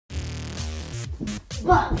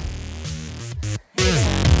But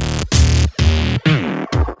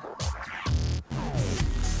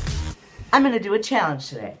I'm gonna do a challenge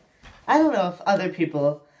today. I don't know if other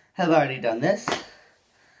people have already done this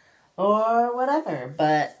or whatever,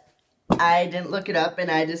 but I didn't look it up and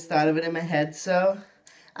I just thought of it in my head, so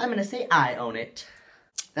I'm gonna say I own it.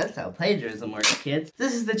 That's how plagiarism works, kids.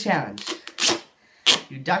 This is the challenge.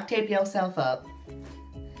 You duct tape yourself up.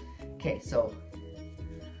 Okay, so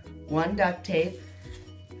one duct tape.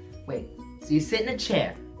 Wait, so you sit in a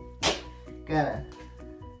chair. Gotta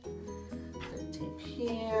duct tape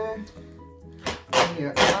here.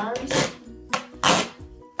 Your arms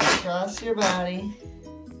across your body.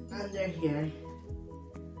 Under here.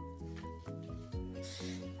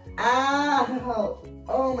 Ow!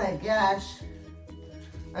 Oh my gosh.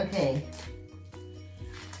 Okay.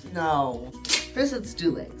 No. First let's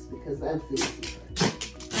do legs, because that's the easy part.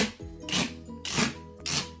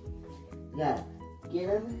 Gotta get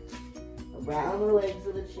them around the legs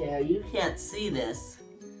of the chair. You can't see this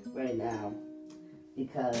right now,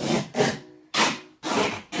 because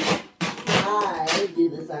I do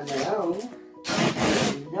this on my own.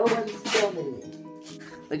 And no one's filming me.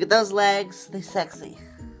 Look at those legs. They're sexy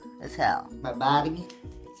as hell. My body.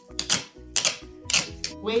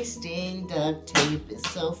 Wasting duct tape is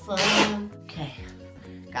so fun. Okay,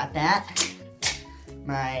 got that.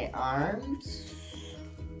 My arms.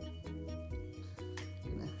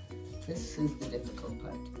 This is the difficult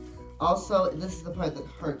part. Also, this is the part that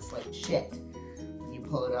hurts like shit when you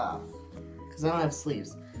pull it off. Because I don't have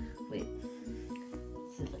sleeves. Wait.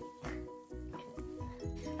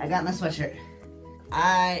 I got my sweatshirt.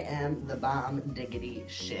 I am the bomb diggity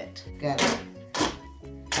shit. Got it.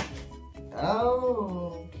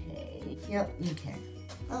 Okay. Yep, okay.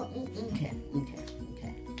 Oh, okay.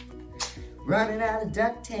 Running out of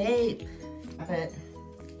duct tape. But,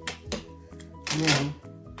 you know,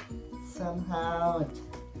 somehow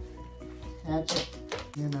attach it,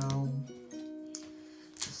 you know.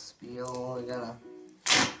 Spiel, I gotta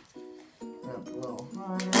rub a little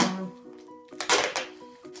harder.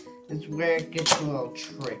 It's where it gets a little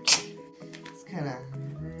tricky. It's kind of,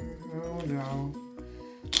 oh no.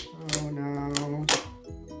 Oh no.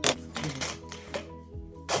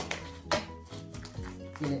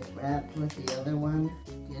 Get it wrapped with the other one.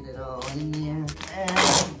 Get it all in there.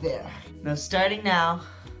 And there. Now starting now.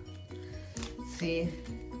 See,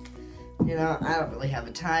 you know, I don't really have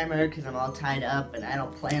a timer because I'm all tied up and I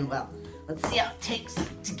don't plan well. Let's see how it takes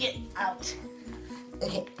to get out.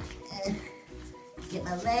 Okay. Get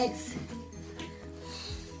my legs.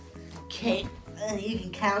 Okay. You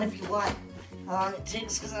can count if you want how long it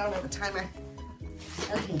takes because I don't have a timer.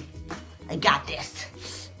 Okay, I got this.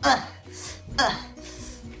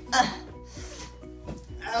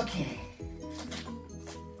 Okay.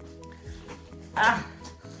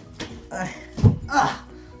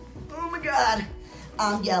 Oh my God.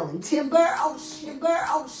 I'm yelling timber. Oh shit.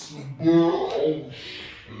 Oh shit.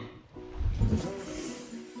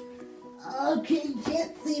 Okay, you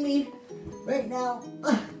can't see me right now.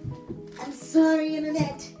 I'm sorry,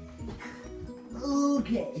 internet.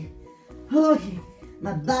 Okay.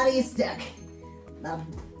 My body is stuck. My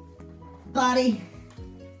body.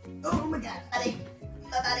 Oh my God, buddy.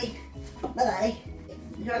 My body.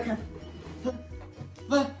 Here I come.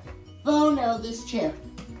 Oh no, this chair.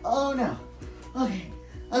 Oh no. Okay.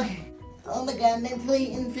 Oh my God,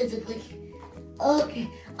 mentally and physically. Okay.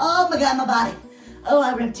 Oh my God, my body. Oh,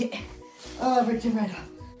 I ripped it. Oh, I ripped it right off.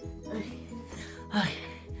 Okay.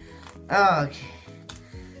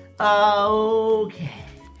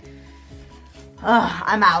 Oh,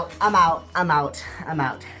 I'm out.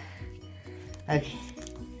 Okay.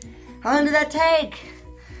 How long did that take?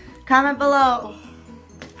 Comment below.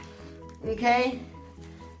 Okay?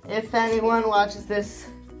 If anyone watches this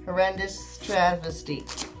horrendous travesty.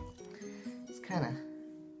 It's kind of...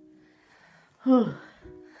 Whew.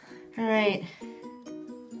 Alright.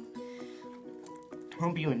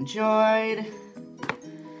 Hope you enjoyed.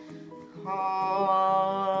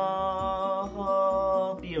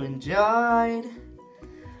 Hope you enjoyed.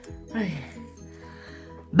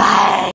 Bye.